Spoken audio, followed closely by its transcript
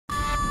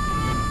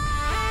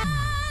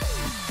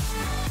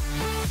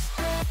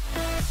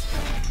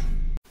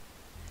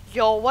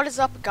Yo, what is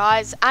up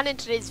guys, and in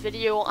today's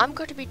video I'm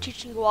going to be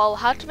teaching you all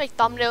how to make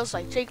thumbnails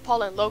like Jake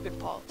Paul and Logan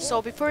Paul.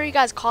 So before you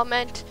guys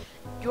comment,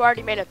 you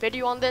already made a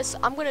video on this,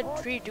 I'm going to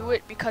redo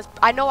it because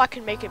I know I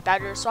can make it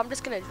better, so I'm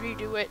just going to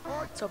redo it.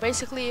 So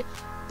basically,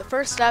 the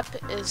first step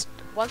is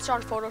once you're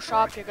on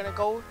Photoshop, you're going to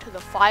go to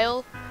the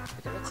file,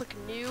 you're going to click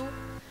new,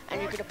 and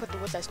you're going to put the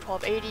width as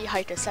 1280,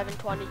 height as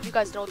 720, you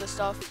guys know this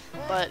stuff,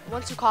 but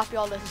once you copy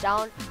all this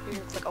down, you're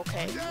going to click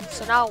OK.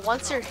 So now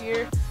once you're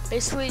here,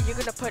 basically you're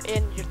going to put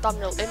in your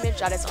thumbnail image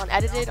that is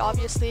unedited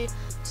obviously.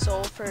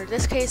 So for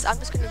this case, I'm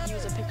just going to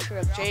use a picture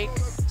of Jake.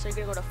 So you're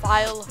going to go to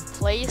File,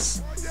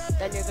 Place,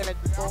 then you're going to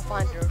go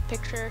find your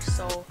picture,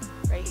 so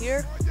right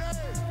here.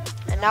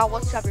 And now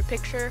once you have your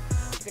picture,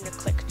 you're going to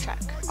click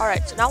check.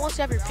 Alright, so now once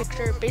you have your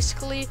picture,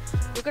 basically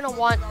you're going to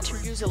want to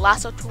use the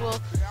lasso tool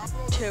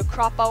to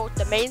crop out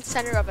the main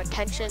center of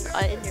attention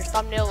in your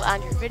thumbnail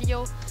and your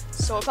video.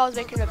 So if I was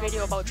making a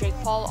video about Jake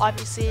Paul,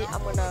 obviously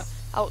I'm going to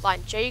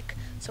outline Jake.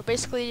 So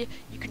basically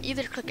you can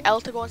either click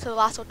L to go into the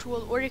lasso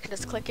tool, or you can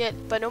just click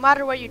it. But no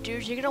matter what you do,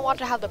 you're going to want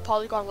to have the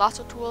polygon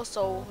lasso tool.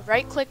 So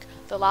right click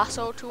the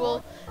lasso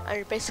tool and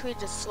you basically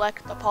just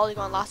select the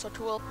polygon lasso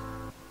tool.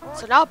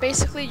 So now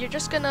basically you're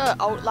just going to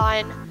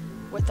outline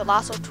with the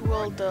lasso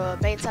tool the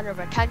main center of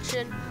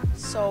attention.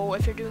 So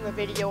if you're doing a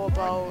video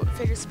about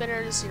fidget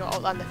spinners, you know,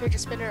 outline the fidget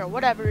spinner or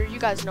whatever, you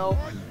guys know.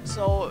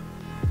 So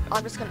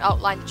I'm just going to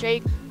outline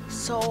Jake.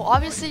 So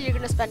obviously you're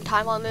going to spend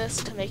time on this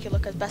to make it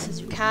look as best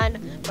as you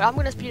can, but I'm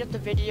going to speed up the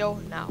video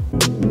now.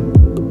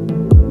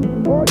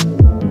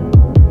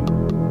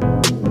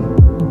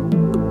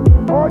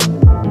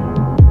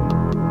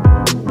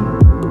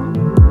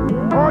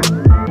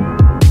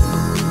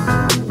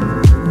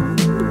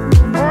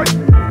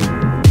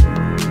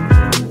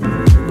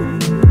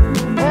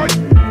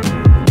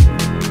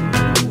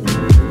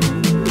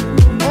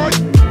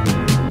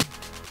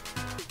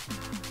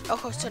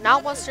 Okay, so now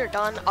once you're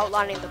done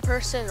outlining the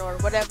person or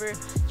whatever,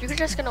 you're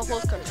just going to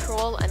hold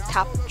Control and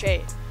tap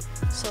J.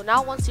 So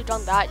now once you've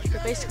done that, you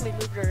can basically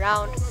move it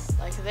around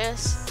like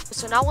this.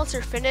 So now once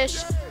you're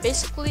finished,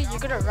 basically you're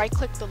going to right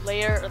click the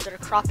layer of the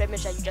cropped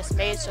image that you just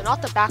made. So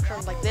not the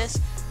background like this,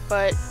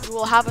 but you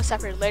will have a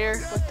separate layer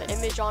with the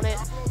image on it.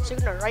 So you're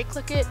going to right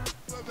click it,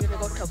 you're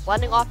going to go to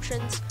blending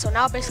options. So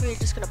now basically you're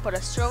just going to put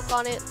a stroke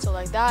on it, so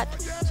like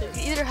that. So you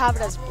can either have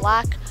it as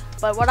black,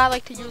 but what I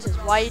like to use is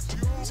white.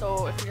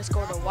 So if you just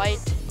go to white,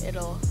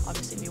 it'll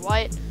obviously be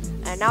white.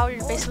 And now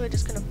you're basically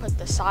just going to put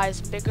the size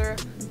bigger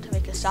to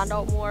make it stand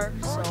out more.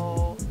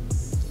 So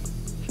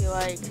I feel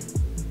like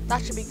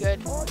that should be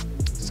good.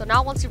 So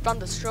now once you've done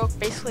the stroke,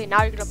 basically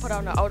now you're going to put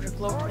on an outer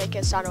glow to make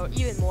it stand out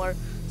even more.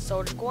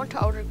 So just go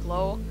into outer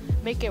glow,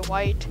 make it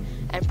white,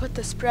 and put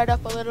the spread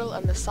up a little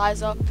and the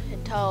size up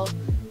until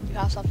you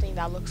have something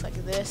that looks like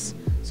this.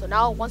 So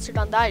now once you're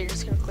done that, you're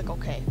just going to click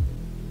OK.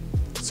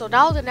 So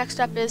now the next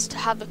step is to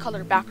have the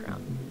color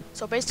background.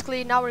 So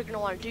basically now what you're going to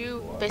want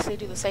to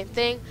do the same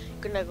thing.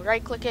 You're going to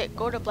right click it,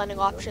 go to blending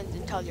options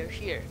until you're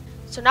here.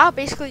 So now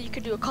basically you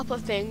could do a couple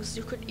of things.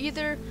 You could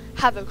either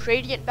have a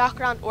gradient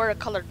background or a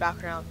colored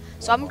background.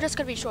 So I'm just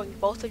going to be showing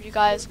both of you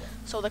guys.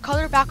 So the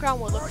color background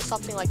will look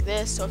something like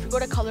this. So if you go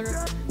to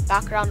color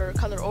background or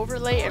color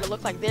overlay, it'll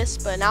look like this.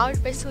 But now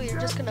you're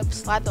just going to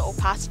slide the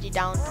opacity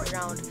down to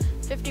around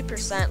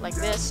 50% like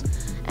this.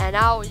 And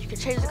now you can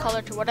change the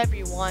color to whatever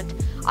you want.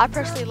 I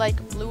personally like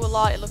blue a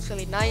lot, it looks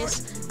really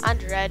nice,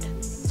 and red.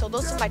 So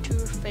those are my two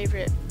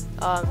favorite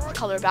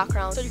color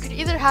backgrounds. So you could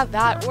either have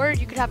that, or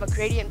you could have a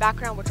gradient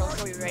background, which I'll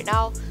show you right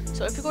now.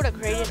 So if you go to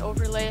gradient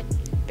overlay,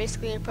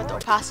 basically you put the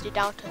opacity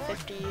down to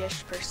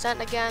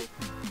 50-ish% again.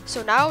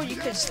 So now you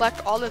can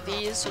select all of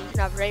these. So you can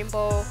have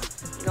rainbow,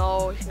 you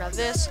know, you can have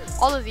this,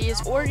 all of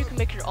these, or you can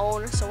make your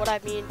own. So what I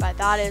mean by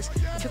that is,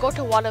 if you go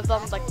to one of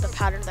them, like the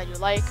pattern that you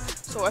like,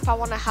 so if I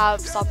want to have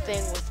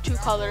something with two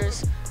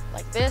colors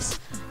like this,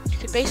 you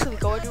can basically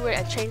go to it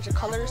and change the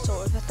color.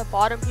 So if at the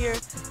bottom here,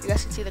 you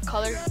guys can see the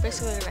color, you're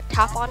basically going to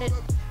tap on it,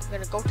 you're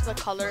going to go to the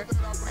color,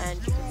 and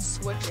you can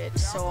switch it.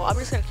 So I'm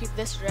just going to keep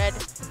this red,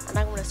 and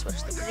I'm going to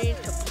switch the green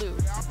to blue.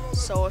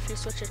 So if you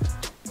switch it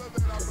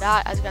to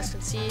that, as you guys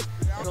can see,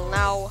 it'll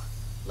now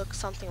look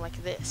something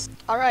like this.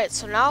 Alright,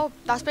 so now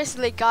that's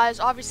basically it, guys.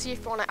 Obviously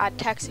if you want to add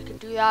text, you can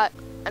do that.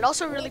 And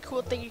also a really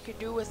cool thing you can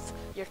do with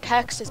your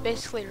text is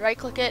basically right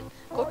click it,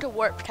 go to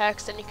warp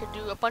text, and you can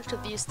do a bunch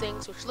of these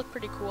things which look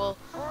pretty cool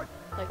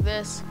like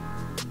this,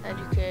 and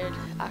you could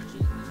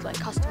actually like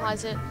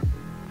customize it.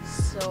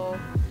 So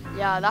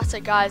yeah, that's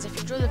it, guys. If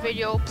you enjoyed the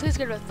video, please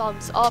give it a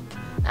thumbs up,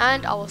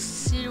 and I will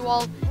see you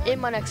all in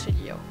my next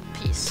video.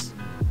 Peace.